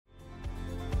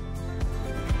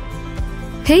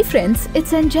Hey friends,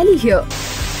 it's Anjali here.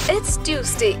 It's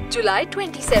Tuesday, July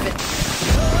 27th.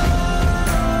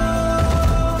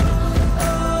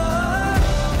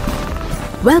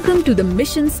 Welcome to the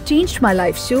Missions Changed My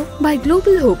Life show by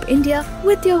Global Hope India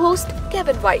with your host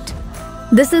Kevin White.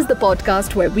 This is the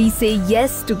podcast where we say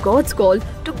yes to God's call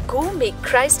to go make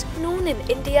Christ known in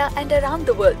India and around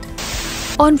the world.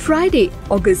 On Friday,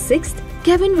 August 6th,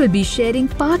 Kevin will be sharing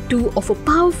part 2 of a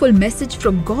powerful message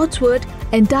from God's Word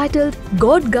entitled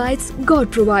God Guides,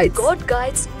 God Provides. God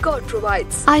Guides, God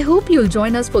Provides. I hope you'll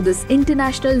join us for this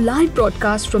international live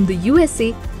broadcast from the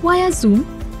USA via Zoom,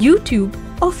 YouTube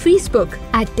or Facebook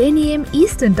at 10 a.m.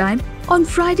 Eastern Time on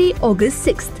Friday, August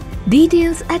 6th.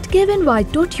 Details at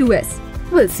kevinwhite.us.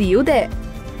 We'll see you there.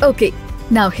 Okay,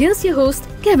 now here's your host,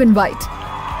 Kevin White.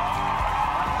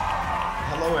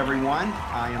 Hello, everyone.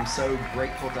 I am so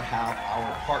grateful to have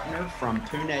our partner from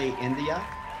Pune, India,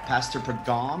 Pastor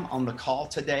Pongom, on the call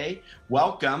today.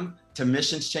 Welcome to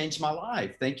Missions Changed My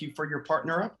Life. Thank you for your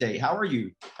partner update. How are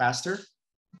you, Pastor?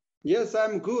 Yes,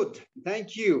 I'm good.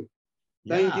 Thank you.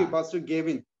 Thank you, Pastor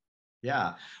Gavin.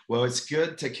 Yeah, well, it's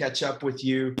good to catch up with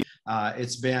you.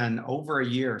 It's been over a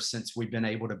year since we've been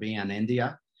able to be in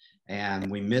India,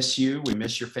 and we miss you. We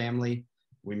miss your family.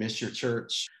 We miss your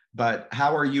church. But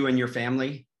how are you and your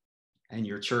family and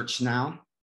your church now?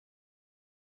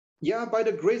 Yeah, by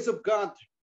the grace of God,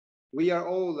 we are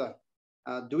all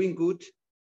doing good.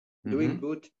 Doing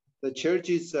good. The church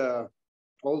is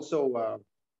also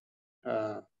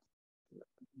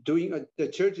doing. The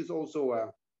church is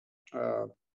also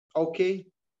okay.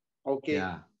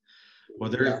 Yeah.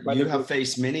 Well, you have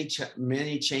faced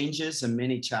many changes and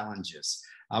many challenges.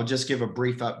 I'll just give a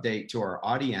brief update to our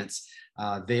audience.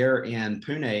 There in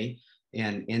Pune,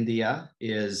 in India,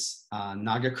 is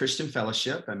Naga Christian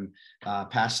Fellowship, and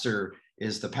Pastor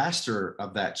is the pastor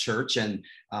of that church. And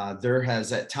there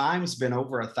has at times been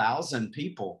over 1,000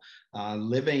 people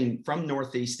living from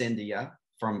Northeast India,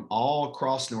 from all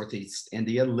across Northeast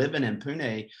India, living in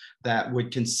Pune, that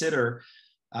would consider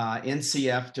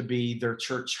NCF to be their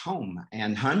church home,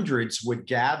 and hundreds would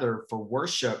gather for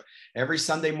worship every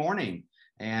Sunday morning.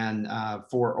 And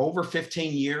for over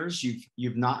 15 years,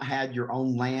 you've not had your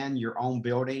own land, your own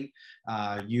building.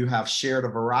 You have shared a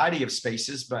variety of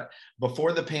spaces, but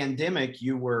before the pandemic,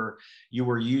 you were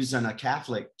using a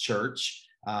Catholic church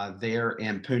there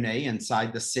in Pune,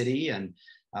 inside the city, and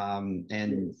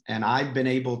I've been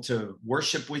able to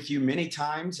worship with you many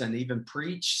times and even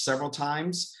preach several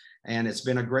times. And it's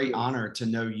been a great honor to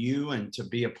know you and to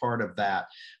be a part of that.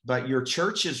 But your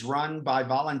church is run by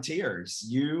volunteers.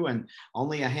 You and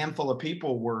only a handful of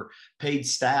people were paid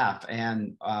staff.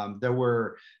 And there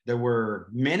were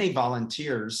many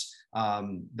volunteers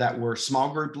that were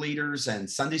small group leaders and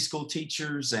Sunday school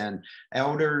teachers and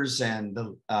elders and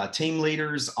the team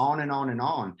leaders, on and on and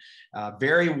on.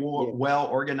 Very well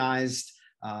organized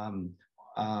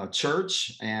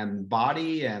church and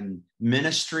body and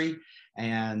ministry.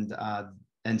 And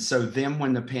so then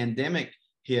when the pandemic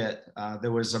hit,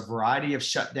 there was a variety of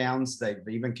shutdowns. They've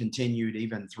even continued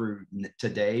even through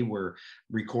today. We're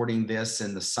recording this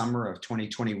in the summer of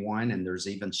 2021, and there's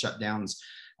even shutdowns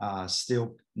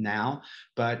still now.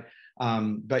 But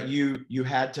you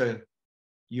had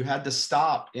to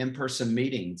stop in-person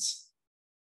meetings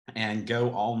and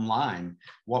go online.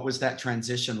 What was that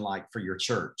transition like for your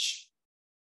church?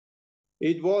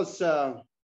 It was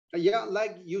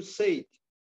like you said,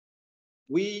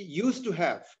 we used to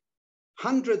have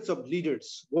hundreds of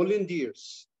leaders,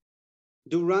 volunteers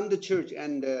to run the church.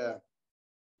 And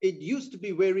it used to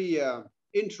be very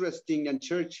interesting, and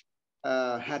church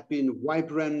had been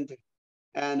vibrant,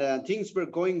 and things were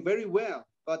going very well.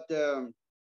 But the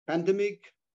pandemic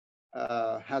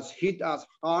has hit us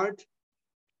hard.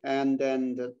 And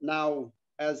then now,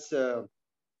 as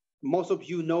most of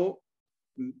you know,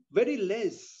 very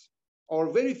less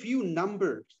or very few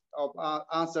numbers of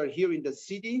us are here in the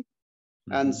city.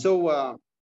 And so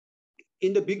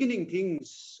in the beginning,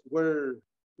 things were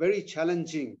very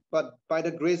challenging, but by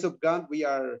the grace of God, we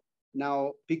are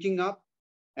now picking up,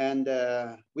 and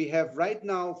we have right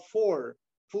now 4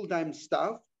 full-time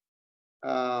staff.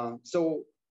 So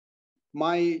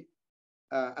my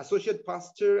associate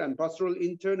pastor and pastoral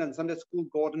intern and Sunday school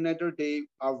coordinator, they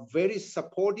are very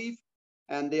supportive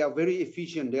and they are very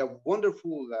efficient. They are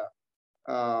wonderful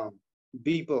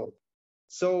people.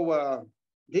 So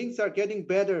things are getting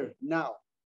better now.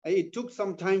 It took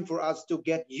some time for us to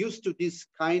get used to this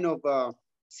kind of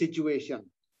situation.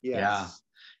 Yes.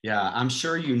 Yeah. I'm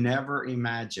sure you never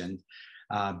imagined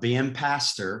being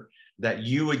pastor that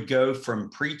you would go from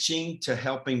preaching to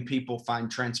helping people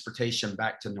find transportation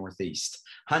back to Northeast.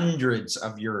 Hundreds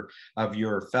of your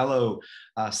fellow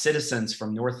citizens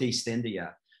from Northeast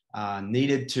India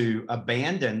needed to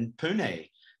abandon Pune.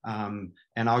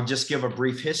 And I'll just give a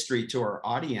brief history to our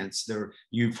audience.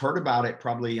 You've heard about it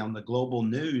probably on the global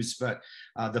news, but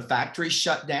the factory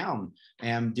shut down.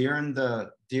 And during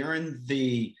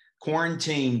the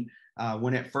quarantine,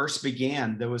 when it first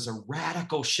began, there was a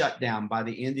radical shutdown by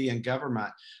the Indian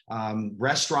government.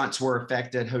 Restaurants were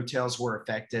affected, hotels were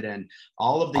affected, and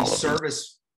all of these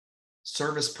service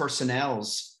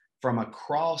personnels from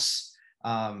across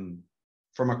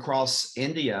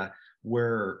India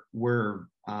were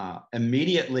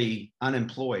immediately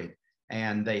unemployed,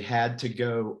 and they had to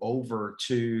go over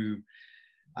to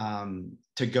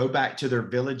go back to their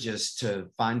villages to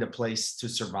find a place to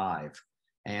survive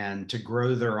and to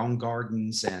grow their own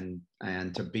gardens and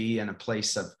to be in a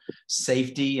place of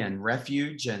safety and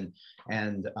refuge. And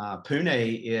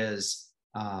Pune is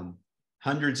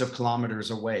hundreds of kilometers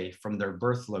away from their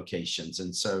birth locations,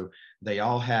 and so they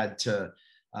all had to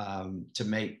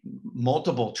make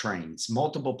multiple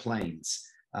planes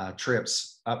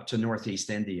trips up to Northeast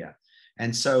India.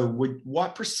 And so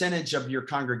what percentage of your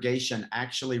congregation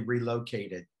actually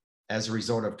relocated as a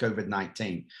result of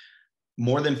COVID-19?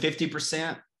 More than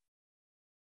 50%?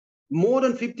 More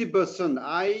than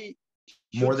 50%.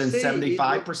 More than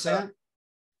 75%?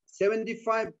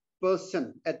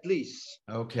 75% at least.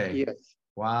 Okay. Yes.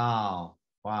 Wow.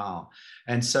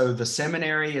 And so the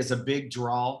seminary is a big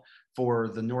draw for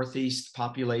the Northeast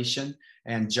population,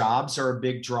 and jobs are a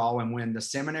big draw. And when the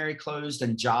seminary closed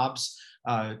and jobs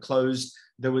closed,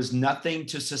 there was nothing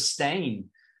to sustain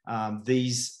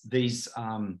these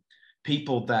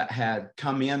people that had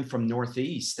come in from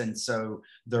Northeast. And so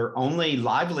their only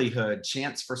livelihood,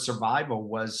 chance for survival,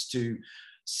 was to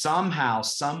somehow,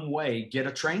 some way get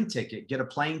a train ticket, get a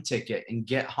plane ticket, and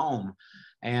get home.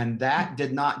 And that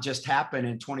did not just happen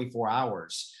in 24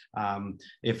 hours.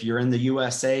 If you're in the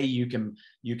USA, you can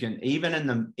even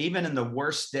in the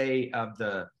worst day of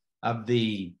the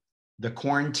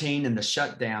quarantine and the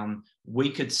shutdown, we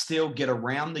could still get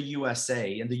around the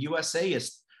USA. And the USA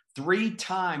is 3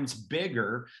 times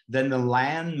bigger than the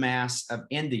land mass of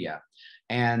India.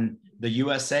 And the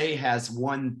USA has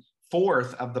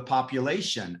 1/4 of the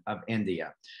population of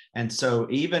India. And so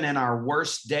even in our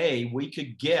worst day, we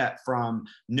could get from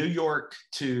New York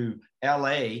to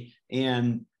LA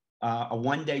in a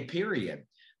 1-day period.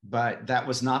 But that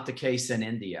was not the case in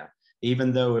India.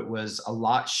 Even though it was a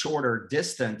lot shorter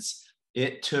distance,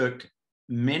 it took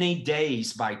many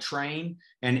days by train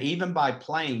and even by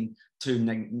plane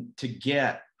to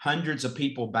get hundreds of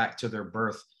people back to their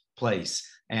birthplace.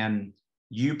 And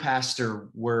you, Pastor,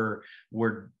 were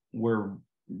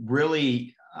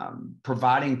really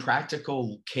providing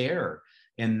practical care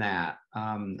in that,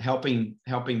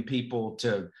 helping people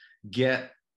to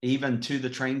get even to the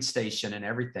train station and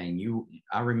everything.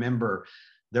 I remember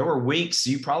there were weeks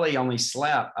you probably only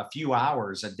slept a few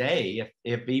hours a day,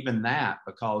 if even that,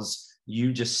 because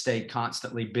you just stayed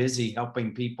constantly busy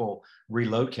helping people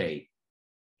relocate.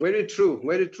 Very true.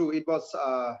 Very true. It was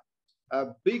a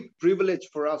big privilege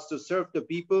for us to serve the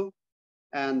people,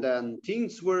 and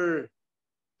things were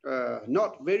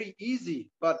not very easy,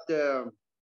 but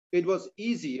it was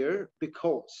easier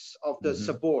because of the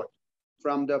support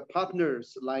from the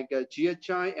partners like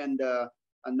GHI and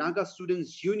Naga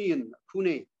Students Union,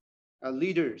 Pune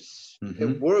leaders. They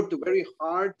worked very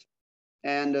hard,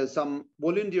 and some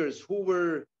volunteers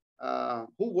who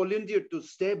volunteered to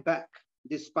stay back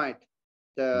despite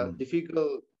the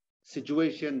difficult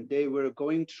situation they were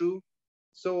going through.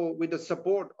 So with the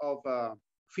support of a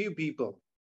few people,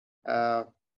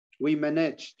 we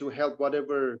managed to help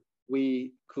whatever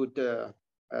we could,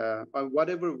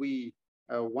 whatever we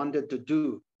wanted to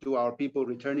do to our people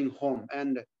returning home.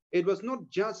 And it was not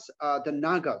just the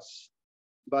Nagas,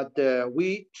 but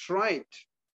we tried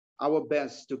our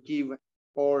best to give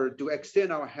or to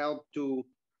extend our help to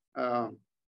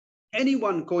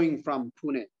anyone going from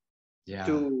Pune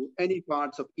to any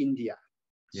parts of India.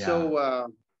 So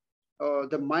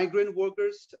the migrant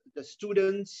workers, the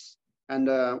students, and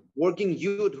working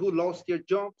youth who lost their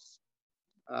jobs,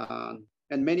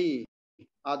 and many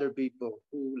other people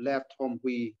who left home,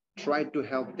 we tried to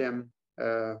help them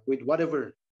with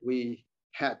whatever we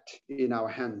had in our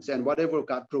hands and whatever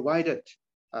God provided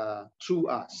through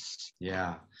us.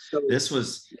 Yeah. So, this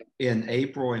was in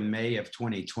April and May of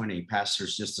 2020.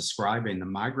 Pastor's just describing the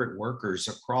migrant workers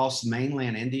across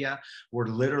mainland India were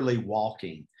literally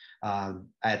walking.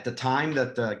 At the time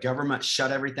that the government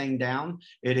shut everything down,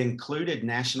 it included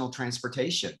national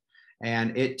transportation.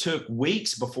 And it took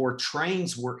weeks before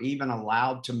trains were even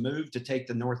allowed to move to take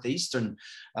the northeastern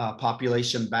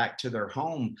population back to their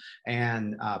home.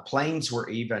 And planes were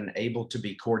even able to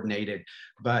be coordinated.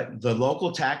 But the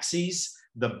local taxis,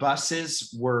 the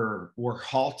buses were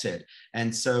halted.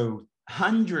 And so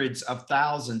hundreds of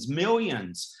thousands,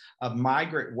 millions of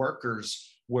migrant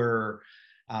workers were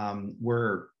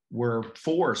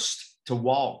forced to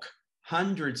walk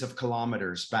hundreds of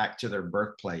kilometers back to their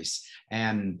birthplace.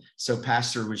 And so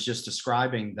Pastor was just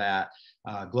describing that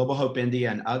Global Hope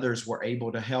India and others were able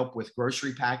to help with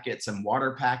grocery packets and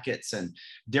water packets and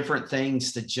different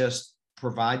things to just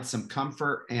provide some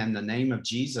comfort and the name of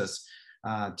Jesus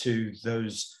to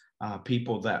those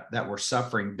people that were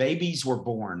suffering. Babies were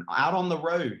born out on the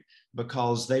road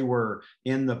because they were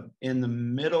in the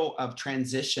middle of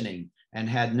transitioning and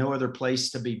had no other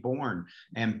place to be born.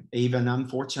 And even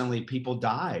unfortunately, people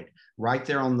died right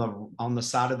there on the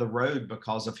side of the road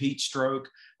because of heat stroke.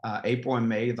 April and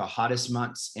May, the hottest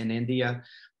months in India.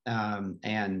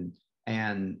 And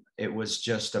it was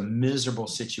just a miserable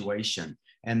situation.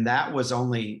 And that was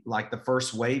only like the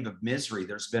first wave of misery.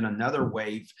 There's been another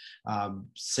wave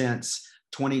since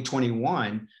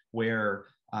 2021 where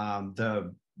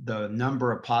the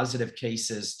number of positive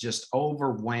cases just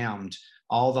overwhelmed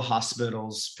all the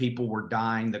hospitals. People were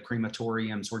dying. The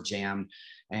crematoriums were jammed.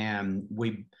 And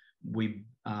we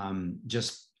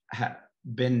just have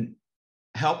been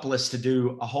helpless to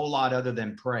do a whole lot other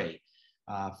than pray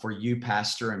for you,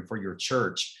 Pastor, and for your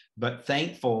church. But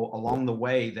thankful along the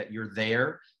way that you're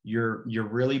there. You're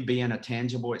really being a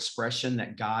tangible expression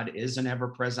that God is an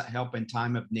ever-present help in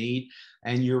time of need.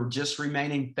 And you're just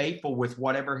remaining faithful with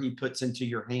whatever he puts into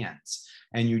your hands.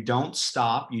 And you don't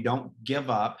stop. You don't give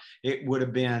up. It would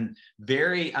have been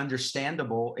very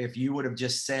understandable if you would have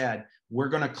just said, we're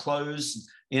going to close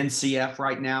NCF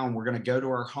right now, and we're going to go to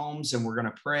our homes and we're going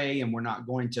to pray, and we're not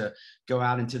going to go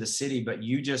out into the city. But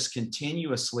you just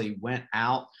continuously went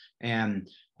out and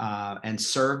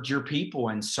served your people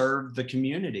and served the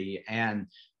community and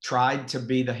tried to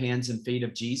be the hands and feet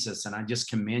of Jesus. And I just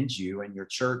commend you and your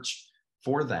church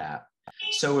for that.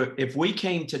 So if we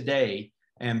came today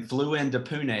and flew into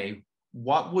Pune,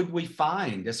 what would we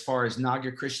find as far as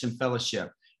Naga Christian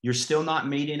Fellowship? You're still not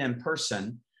meeting in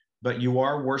person, but you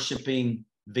are worshiping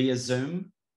via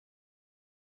Zoom?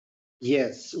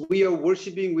 Yes, we are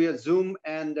worshiping via Zoom,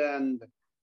 and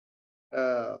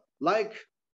like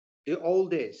the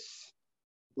old days,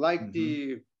 like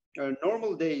the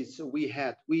normal days we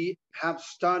have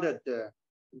started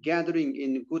gathering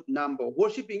in good number,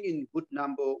 worshiping in good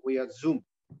number via Zoom,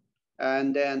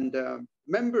 and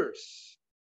members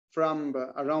from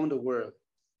around the world,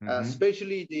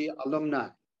 especially the alumni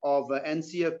of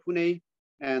NCF Pune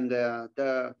and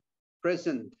the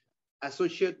present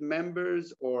associate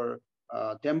members or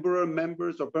temporary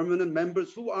members or permanent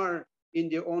members who are in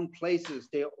their own places.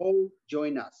 They all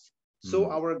join us. So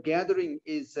our gathering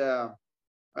is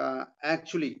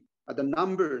actually the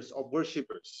numbers of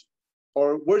worshipers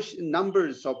or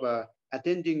numbers of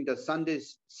attending the Sunday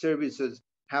services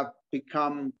have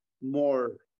become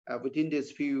more within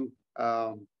this few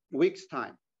weeks'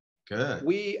 time. Good.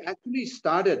 We actually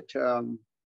started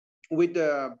with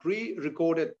the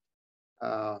pre-recorded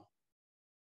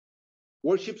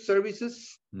worship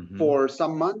services for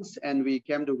some months, and we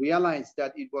came to realize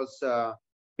that it was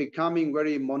becoming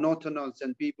very monotonous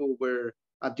and people were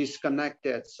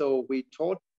disconnected. So we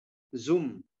thought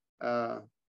Zoom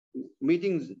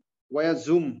meetings via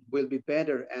Zoom will be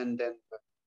better, and then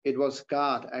it was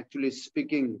God actually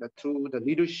speaking through the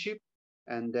leadership,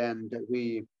 and then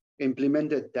we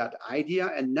implemented that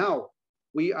idea, and now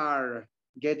we are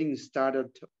getting started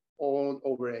all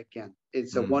over again.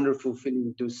 It's a wonderful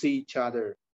feeling to see each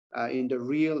other in the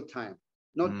real time,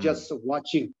 not just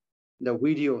watching the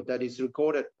video that is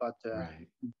recorded, but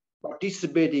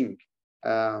participating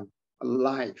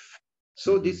live.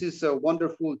 So this is a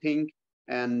wonderful thing,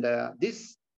 and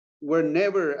these were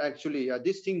never actually,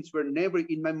 these things were never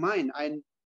in my mind. I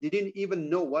didn't even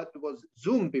know what was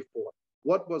Zoom before,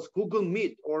 what was Google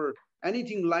Meet or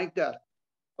anything like that.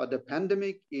 But the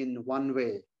pandemic in one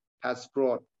way has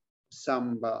brought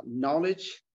some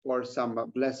knowledge or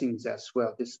some blessings as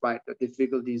well, despite the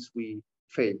difficulties we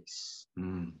face.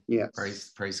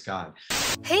 Yes. Praise God.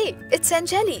 Hey, it's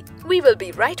Anjali. We will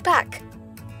be right back.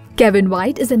 Kevin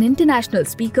White is an international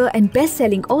speaker and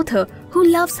best-selling author who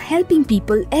loves helping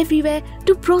people everywhere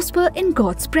to prosper in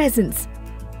God's presence.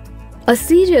 A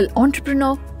serial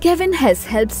entrepreneur, Kevin has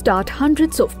helped start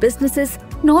hundreds of businesses,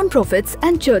 non-profits,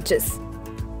 and churches.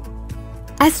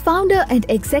 As founder and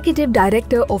executive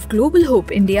director of Global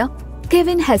Hope India,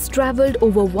 Kevin has traveled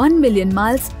over 1 million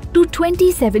miles to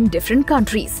 27 different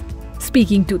countries,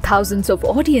 speaking to thousands of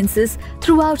audiences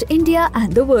throughout India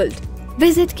and the world.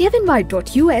 Visit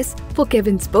kevinwhite.us for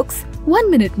Kevin's books,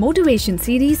 1-minute motivation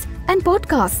series and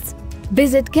podcasts.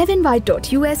 Visit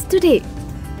kevinwhite.us today.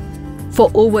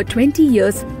 For over 20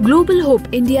 years, Global Hope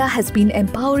India has been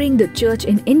empowering the church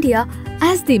in India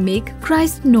as they make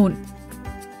Christ known.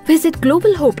 Visit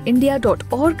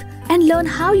globalhopeindia.org and learn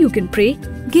how you can pray,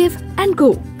 give and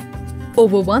go.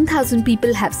 Over 1,000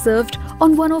 people have served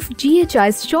on one of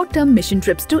GHI's short-term mission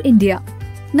trips to India.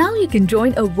 Now you can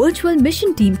join a virtual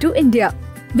mission team to India.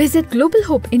 Visit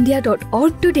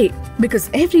globalhopeindia.org today because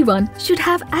everyone should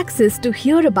have access to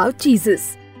hear about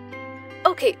Jesus.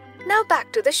 Okay, now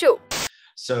back to the show.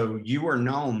 So you are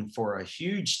known for a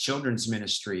huge children's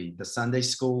ministry, the Sunday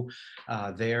school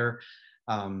there.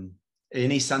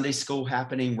 Any Sunday school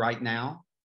happening right now?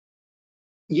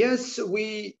 Yes,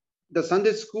 the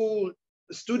Sunday school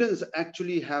students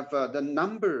actually have the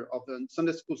number of the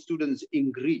Sunday school students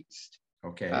increased.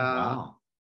 Okay, wow.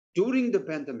 During the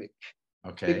pandemic.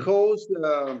 Okay. Because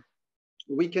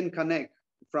we can connect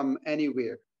from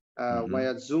anywhere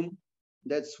via Zoom.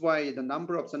 That's why the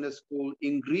number of Sunday school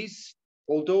increased.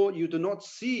 Although you do not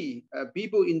see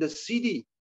people in the city,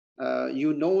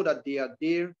 you know that they are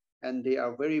there and they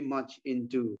are very much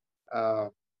into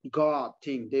God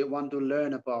thing. They want to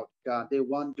learn about God. They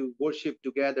want to worship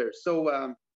together. So,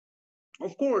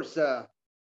 of course,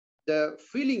 the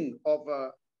feeling of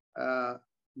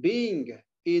being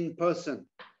in person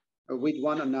with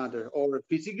one another or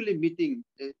physically meeting,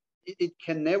 it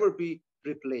can never be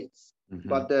replaced.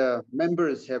 But the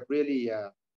members have really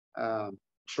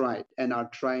tried and are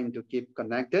trying to keep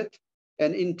connected.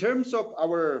 And in terms of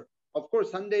our, of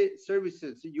course, Sunday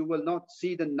services, you will not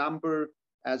see the number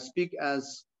as big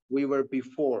as we were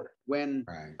before when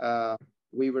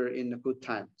we were in good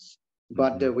times.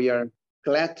 But we are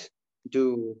glad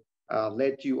to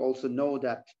let you also know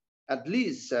that at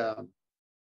least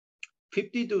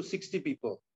 50 to 60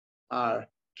 people are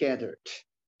gathered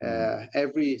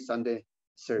every Sunday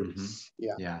service.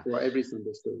 For every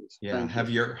Sunday service. Have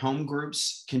your home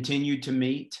groups continued to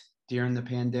meet during the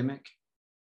pandemic?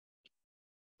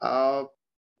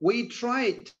 We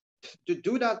tried to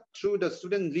do that through the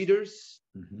student leaders,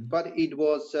 but it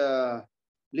was a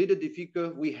little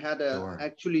difficult. We had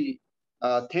actually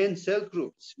 10 cell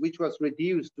groups, which was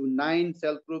reduced to 9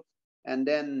 cell groups. And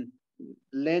then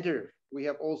later, we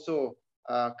have also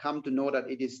come to know that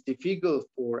it is difficult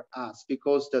for us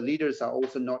because the leaders are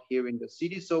also not here in the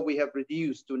city. So we have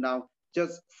reduced to now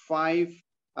just 5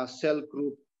 cell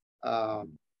groups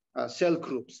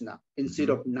now instead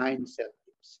of 9 cell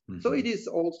groups. So it is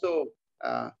also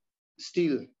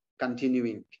still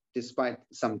continuing despite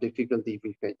some difficulty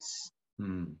we face.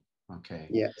 Okay.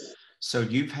 Yes. So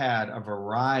you've had a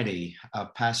variety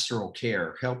of pastoral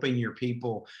care, helping your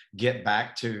people get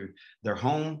back to their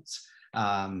homes,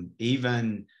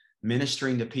 even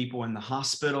ministering to people in the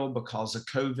hospital because of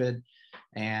COVID,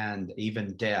 and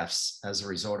even deaths as a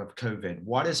result of COVID.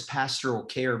 What has pastoral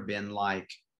care been like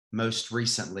most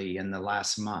recently in the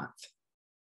last month?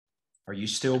 Are you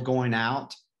still going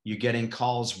out? You getting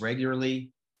calls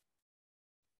regularly?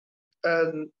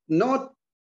 Not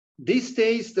these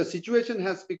days. The situation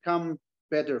has become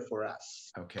better for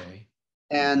us. Okay.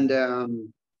 And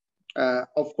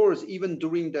of course, even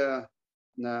during the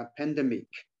pandemic,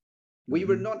 we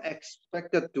were not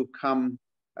expected to come.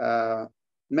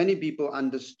 Many people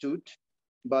understood,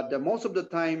 but most of the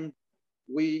time,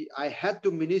 I had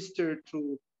to minister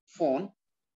through phone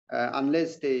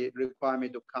unless they require me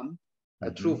to come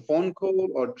through phone call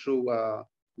or through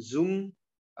Zoom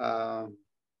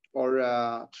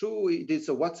or through this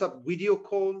WhatsApp video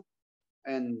call.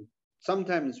 And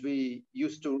sometimes we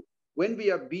used to, when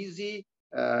we are busy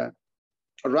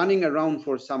running around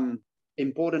for some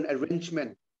important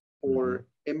arrangement or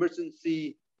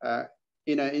emergency,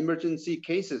 in emergency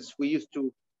cases,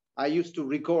 I used to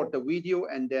record the video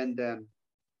and then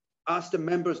ask the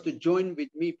members to join with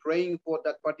me praying for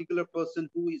that particular person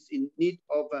who is in need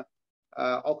of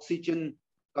oxygen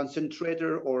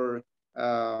concentrator or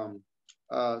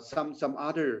some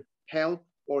other help,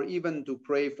 or even to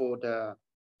pray for the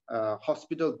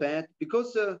hospital bed,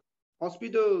 because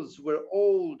hospitals were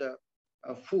all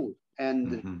full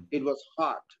and it was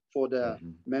hard for the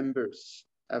members.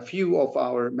 A few of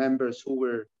our members who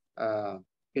were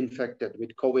infected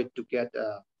with COVID to get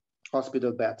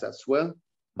hospital beds as well.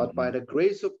 But by the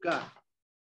grace of God,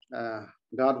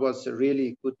 God was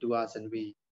really good to us, and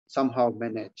we somehow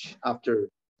managed after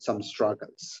some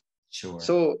struggles. Sure.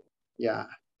 So yeah,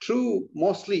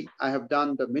 mostly I have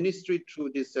done the ministry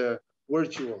through this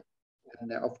virtual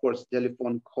and of course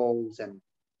telephone calls and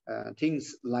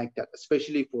things like that,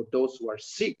 especially for those who are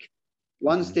sick.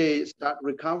 Once they start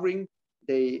recovering,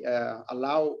 they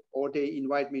allow or they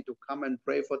invite me to come and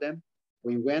pray for them.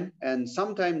 We went, and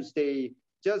sometimes they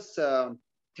just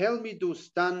tell me to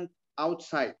stand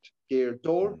outside their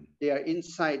door. They are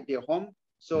inside their home.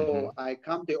 So I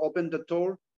come, they open the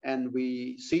door, and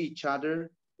we see each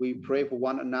other. We pray for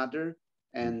one another,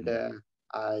 and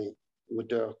I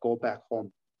would go back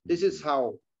home. This is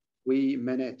how we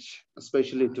manage,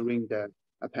 especially during the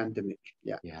pandemic.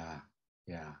 Yeah.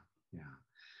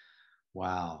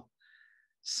 Wow.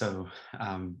 So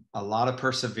a lot of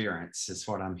perseverance is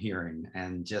what I'm hearing,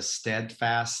 and just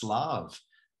steadfast love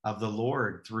of the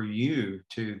Lord through you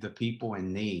to the people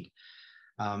in need.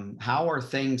 How are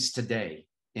things today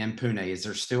in Pune? Is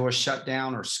there still a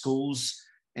shutdown? Or schools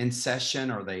in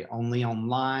session? Are they only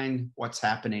online? What's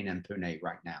happening in Pune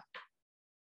right now?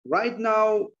 Right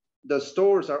now, the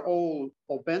stores are all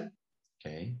open.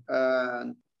 Okay.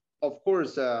 Of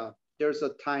course, there's a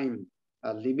time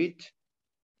limit.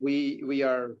 We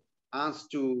are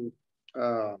asked to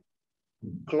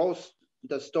close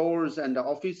the stores and the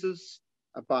offices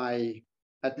by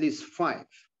at least 5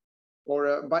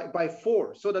 or by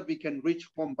 4, so that we can reach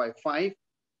home by 5.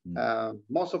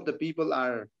 Most of the people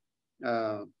are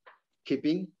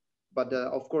keeping, but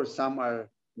of course some are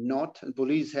not.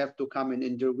 Police have to come and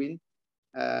intervene.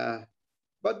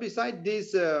 But beside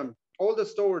this, all the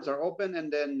stores are open,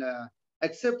 and then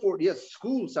except for, yes,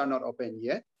 schools are not open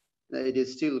yet. It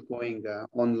is still going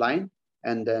online,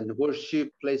 and then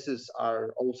worship places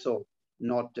are also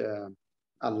not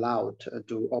allowed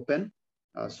to open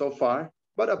so far.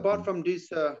 But apart from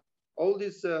this, all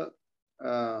this,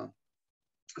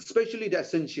 especially the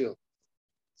essentials,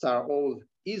 are all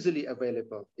easily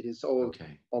available. It is all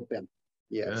open.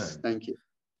 Yes, Good. Thank you.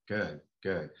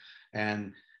 Good.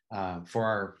 And for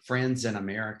our friends in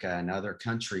America and other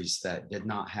countries that did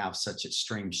not have such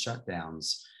extreme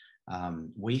shutdowns,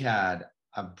 we had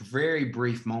a very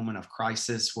brief moment of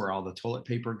crisis where all the toilet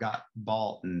paper got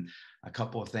bought and a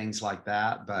couple of things like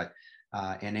that. But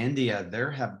in India,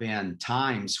 there have been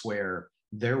times where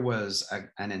there was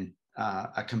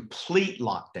a complete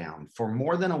lockdown for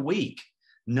more than a week.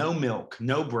 No milk,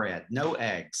 no bread, no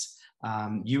eggs.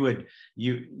 You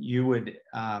would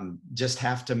just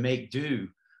have to make do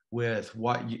with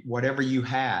whatever you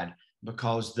had,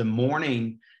 because the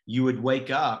morning you would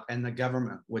wake up and the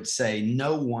government would say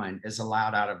no one is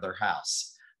allowed out of their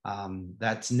house.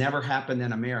 That's never happened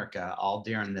in America all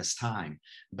during this time,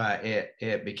 but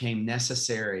it became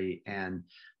necessary and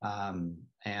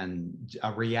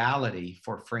a reality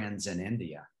for friends in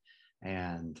India.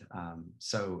 And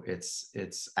so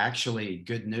it's actually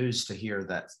good news to hear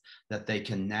that they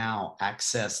can now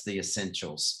access the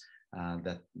essentials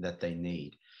that they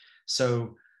need.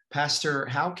 So, Pastor,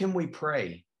 how can we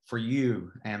pray for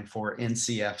you and for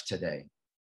NCF today?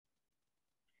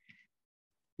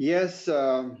 Yes,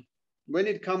 when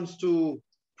it comes to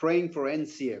praying for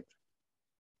NCF,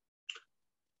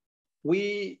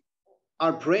 we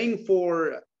are praying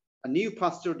for a new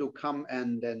pastor to come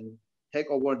and then take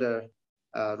over the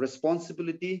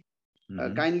responsibility.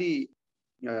 Kindly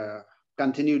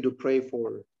continue to pray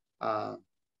for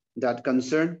that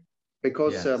concern,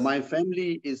 because my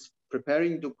family is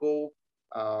preparing to go.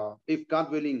 If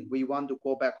God willing, we want to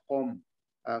go back home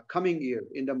coming year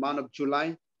in the month of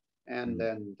July, and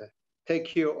then take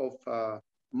care of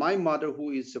my mother,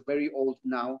 who is very old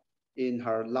now, in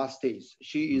her last days.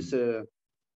 She is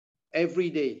every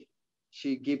day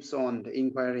she keeps on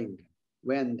inquiring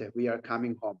when we are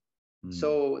coming home.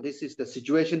 So this is the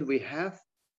situation we have,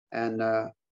 and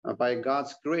by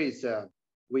God's grace,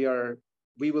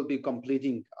 we will be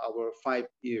completing our 5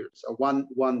 years,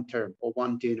 one term or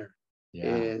one dinner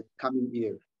coming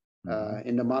year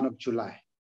in the month of July.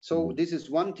 So this is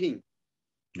one thing,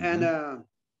 and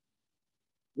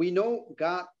we know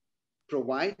God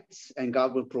provides and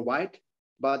God will provide,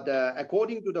 but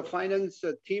according to the finance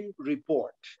team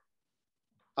report,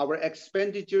 our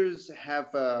expenditures have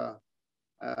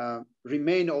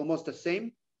remained almost the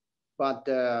same, but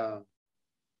the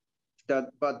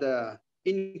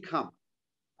income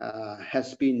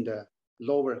has been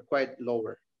quite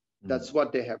lower. That's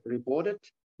what they have reported,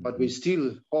 but we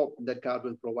still hope that God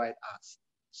will provide us.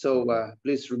 So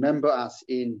please remember us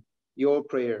in your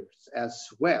prayers as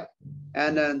well.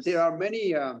 And there are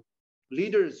many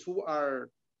leaders who are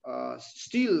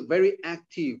still very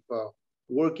active,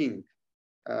 working,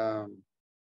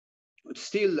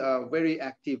 still very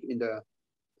active in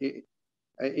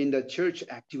the church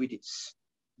activities,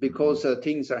 because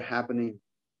things are happening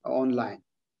online.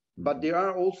 But there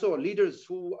are also leaders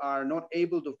who are not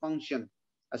able to function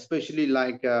especially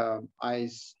like I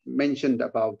mentioned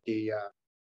about the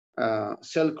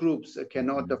cell groups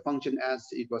cannot function as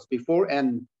it was before.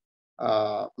 And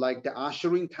like the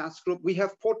ushering task group, we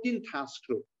have 14 task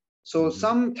groups. So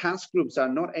some task groups are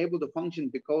not able to function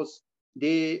because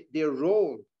their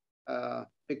role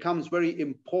becomes very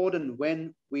important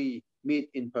when we meet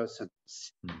in person,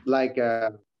 like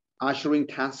ushering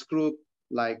task group,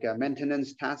 like a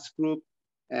maintenance task group,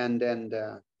 and then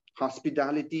the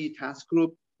hospitality task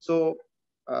group. So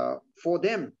for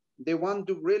them, they want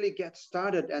to really get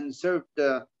started and serve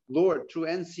the Lord through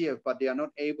NCF, but they are not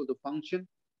able to function.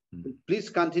 Please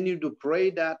continue to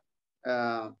pray that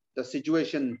the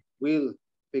situation will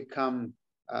become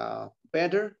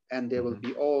better, and they will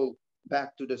be all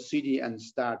back to the city and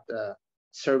start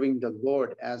serving the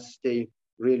Lord as they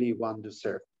really want to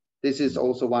serve. This is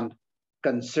also one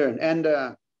concern. And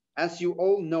as you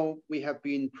all know, we have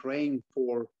been praying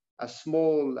for a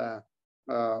small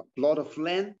plot of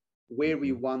land where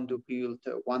we want to build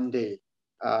one day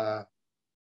our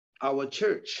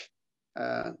church.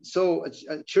 So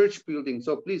a church building.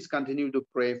 So please continue to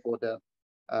pray for the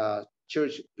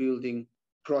church building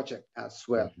project as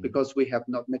well, because we have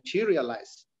not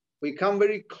materialized. We come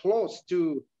very close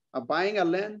to buying a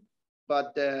land,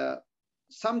 but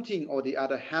something or the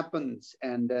other happens,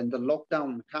 and then the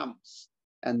lockdown comes,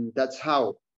 and that's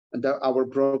how our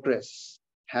progress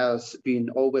has been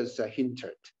always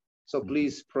hindered. So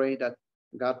please pray that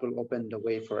God will open the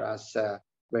way for us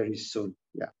very soon.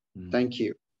 Yeah. Thank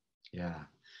you. Yeah.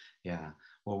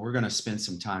 Well, we're going to spend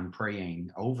some time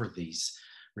praying over these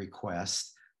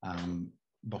requests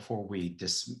before we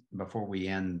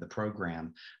end the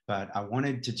program. But I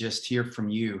wanted to just hear from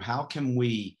you. How can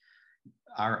we,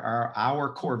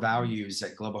 our core values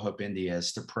at Global Hope India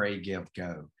is to pray, give,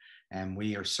 go. And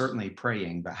we are certainly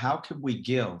praying, but how could we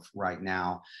give right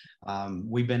now?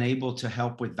 We've been able to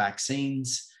help with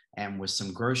vaccines and with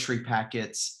some grocery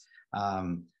packets.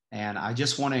 And I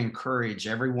just want to encourage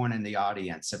everyone in the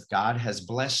audience, if God has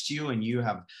blessed you and you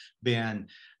have been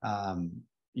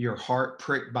your heart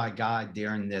pricked by God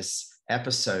during this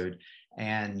episode,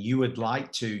 and you would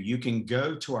like to, you can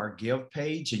go to our give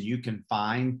page and you can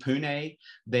find Pune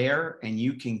there, and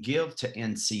you can give to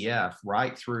NCF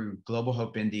right through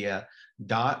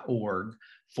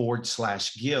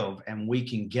globalhopeindia.org/give, and we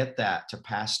can get that to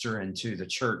pastor and to the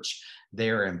church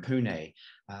there in Pune.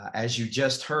 As you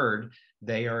just heard,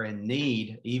 they are in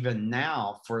need even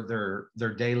now for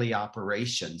their daily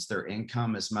operations. Their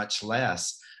income is much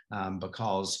less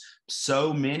because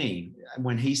so many,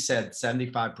 when he said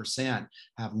 75%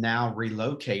 have now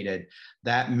relocated,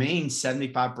 that means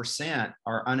 75%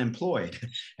 are unemployed.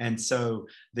 And so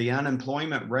the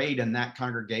unemployment rate in that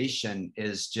congregation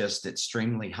is just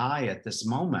extremely high at this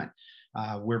moment.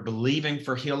 We're believing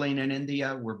for healing in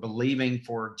India. We're believing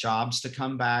for jobs to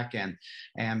come back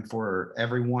and for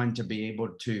everyone to be able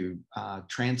to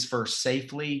transfer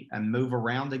safely and move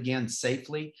around again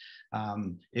safely.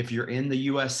 If you're in the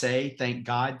USA, thank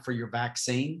God for your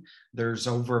vaccine. There's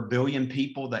over 1 billion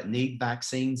people that need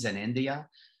vaccines in India.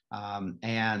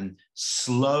 And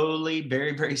slowly,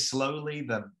 very, very slowly,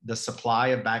 the supply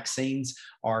of vaccines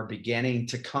are beginning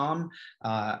to come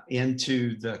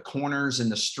into the corners and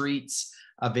the streets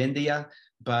of India.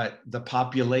 But the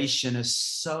population is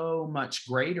so much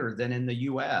greater than in the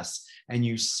US. And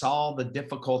you saw the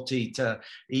difficulty to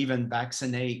even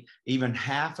vaccinate even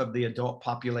half of the adult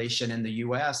population in the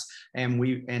US. And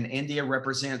India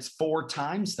represents 4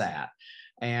 times that.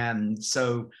 And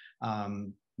so,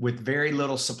 with very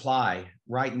little supply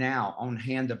right now on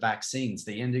hand of vaccines,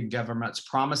 the Indian government's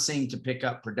promising to pick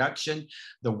up production.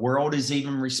 The world is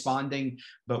even responding,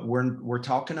 but we're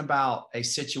talking about a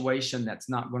situation that's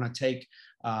not going to take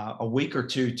a week or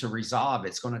two to resolve.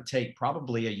 It's going to take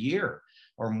probably a year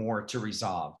or more to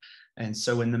resolve. And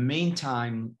so in the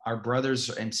meantime, our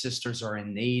brothers and sisters are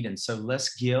in need. And so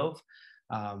let's give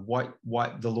what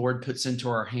the Lord puts into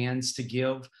our hands to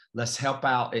give. Let's help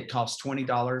out. It costs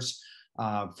 $20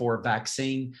 for a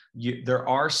vaccine. There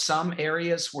are some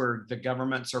areas where the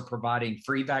governments are providing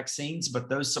free vaccines, but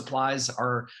those supplies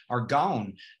are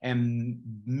gone, and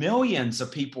millions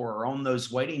of people are on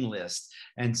those waiting lists.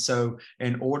 And so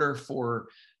in order for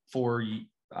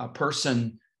a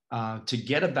person to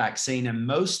get a vaccine, in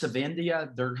most of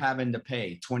India, they're having to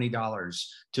pay $20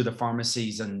 to the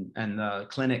pharmacies and the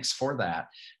clinics for that.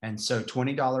 And so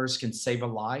 $20 can save a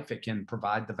life. It can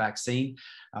provide the vaccine,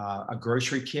 a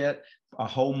grocery kit, a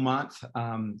whole month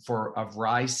of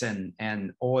rice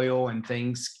and oil and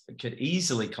things could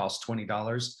easily cost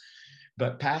 $20.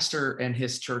 But Pastor and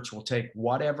his church will take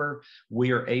whatever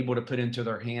we are able to put into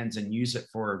their hands and use it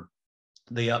for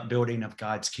the upbuilding of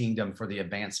God's kingdom, for the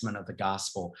advancement of the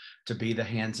gospel, to be the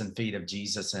hands and feet of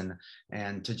Jesus,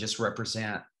 and to just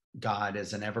represent God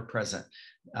as an ever-present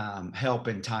help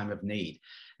in time of need.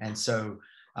 And so,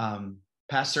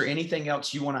 Pastor, anything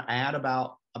else you want to add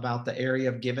about the area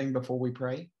of giving before we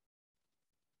pray?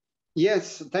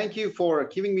 Yes, thank you for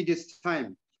giving me this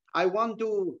time. I want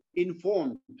to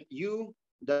inform you,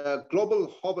 the Global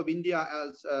Hope of India,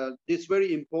 as this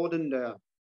very important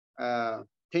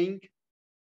thing.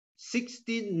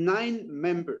 69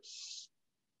 members,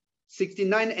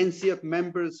 69 NCF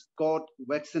members got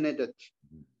vaccinated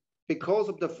because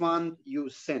of the fund you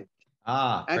sent.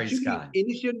 Praise Actually, God.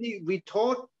 initially we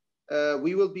thought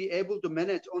we will be able to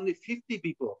manage only 50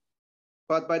 people,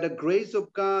 but by the grace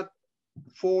of God,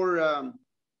 for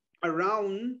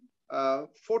around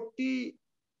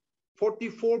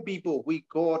 44 people, we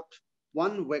got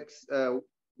one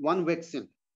vaccine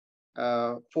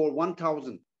for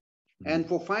 1,000. And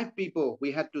for 5 people,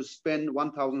 we had to spend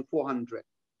 1,400.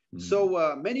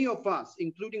 So many of us,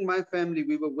 including my family,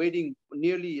 we were waiting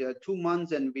nearly 2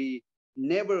 months, and we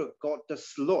never got the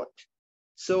slot.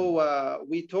 So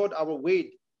we thought our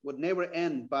wait would never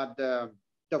end, but the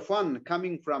fund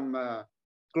coming from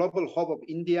Global Hope of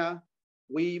India,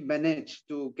 we managed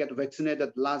to get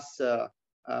vaccinated last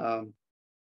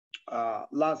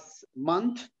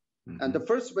month. And the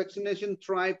first vaccination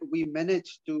drive, we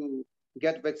managed to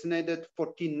get vaccinated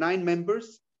 49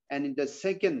 members. And in the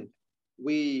second,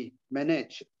 we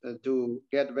managed to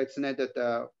get vaccinated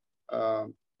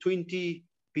 20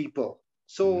 people.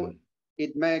 So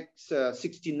it makes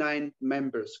 69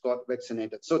 members got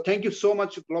vaccinated. So thank you so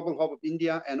much, Global Hope of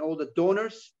India, and all the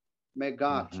donors. May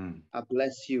God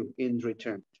bless you in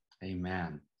return.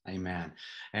 Amen. Amen.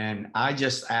 And I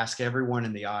just ask everyone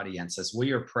in the audience, as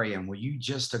we are praying, will you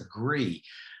just agree?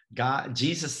 God,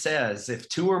 Jesus says, if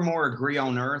 2 or more agree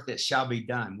on earth, it shall be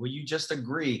done. Will you just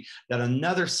agree that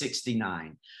another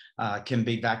 69 can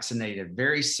be vaccinated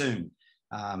very soon?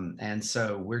 And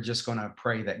so we're just going to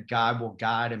pray that God will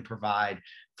guide and provide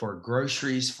for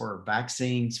groceries, for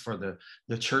vaccines, for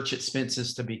the church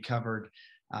expenses to be covered,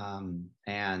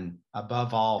 and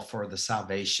above all, for the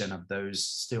salvation of those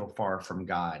still far from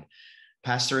God.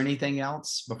 Pastor, anything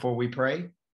else before we pray?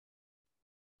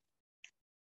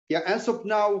 Yeah, as of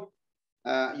now,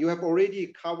 you have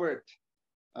already covered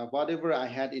whatever I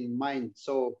had in mind.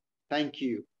 So thank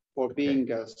you for being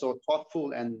so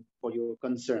thoughtful and for your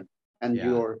concern and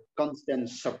your constant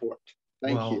support.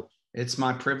 Thank you. It's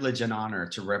my privilege and honor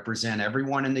to represent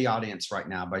everyone in the audience right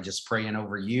now by just praying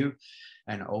over you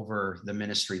and over the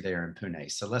ministry there in Pune.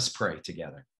 So let's pray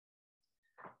together.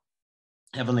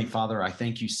 Heavenly Father, I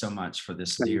thank you so much for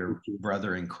this dear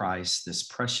brother in Christ, this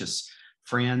precious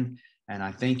friend. And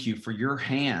I thank you for your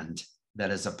hand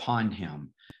that is upon him.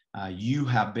 You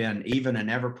have been even an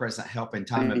ever-present help in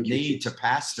time of need to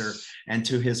Pastor and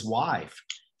to his wife,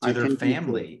 to their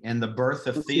family, and the birth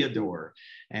of Theodore.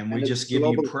 And we just give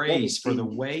you praise for the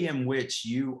way in which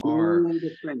you are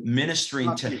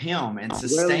ministering to him and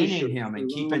sustaining him and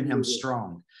keeping him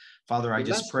strong. Father, I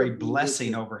just pray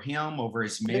blessing over him, over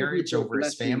his marriage, over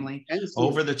his family,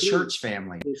 over the church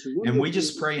family. And we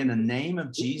just pray in the name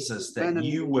of Jesus that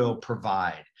you will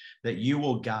provide, that you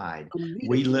will guide.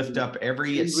 We lift up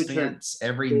every expense,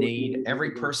 every need,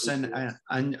 every person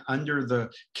under the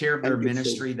care of their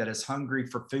ministry that is hungry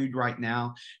for food right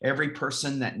now, every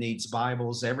person that needs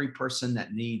Bibles, every person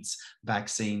that needs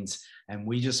vaccines. And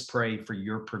we just pray for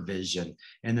your provision.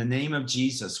 In the name of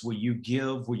Jesus, will you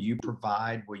give, will you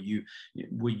provide,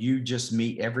 will you just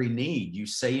meet every need? You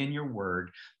say in your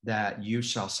word that you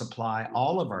shall supply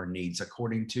all of our needs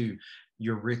according to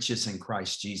your riches in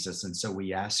Christ Jesus. And so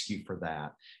we ask you for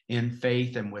that in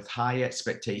faith and with high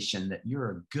expectation that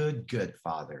you're a good, good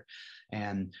Father.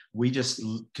 And we just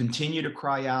continue to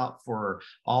cry out for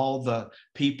all the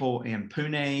people in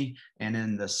Pune and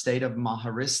in the state of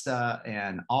Maharashtra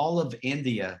and all of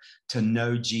India to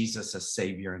know Jesus as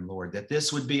Savior and Lord, that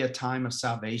this would be a time of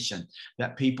salvation,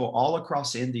 that people all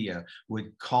across India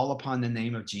would call upon the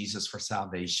name of Jesus for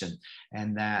salvation,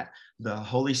 and that the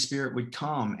Holy Spirit would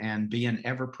come and be an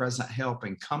ever-present help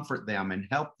and comfort them and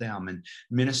help them and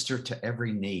minister to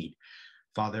every need.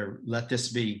 Father, let this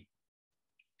be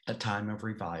a time of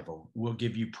revival. We'll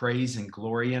give you praise and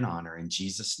glory and honor in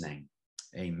Jesus' name.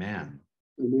 Amen.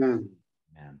 Amen.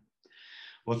 Amen.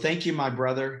 Well, thank you, my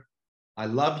brother. I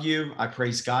love you. I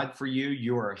praise God for you.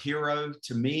 You are a hero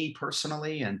to me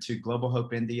personally and to Global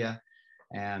Hope India.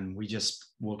 And we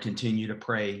just will continue to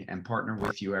pray and partner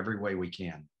with you every way we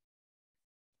can.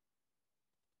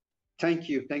 Thank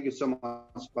you. Thank you so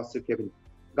much, Pastor Kevin.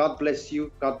 God bless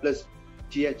you. God bless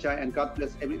GHI, and God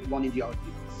bless everyone in the audience.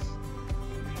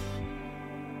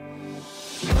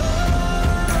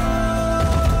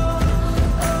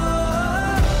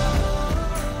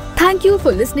 Thank you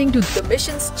for listening to the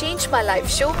Missions Change My Life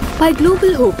show by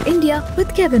Global Hope India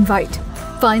with Kevin White.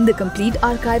 Find the complete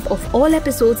archive of all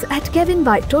episodes at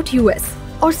kevinwhite.us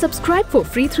or subscribe for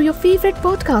free through your favorite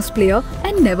podcast player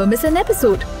and never miss an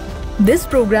episode. This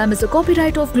program is a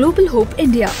copyright of Global Hope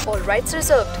India, all rights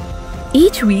reserved.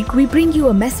 Each week, we bring you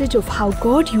a message of how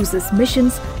God uses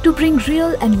missions to bring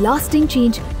real and lasting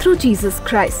change through Jesus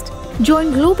Christ.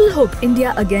 Join Global Hope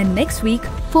India again next week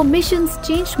for Missions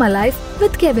Changed My Life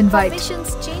with Kevin White.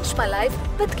 Missions Changed My Life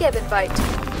with Kevin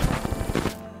White.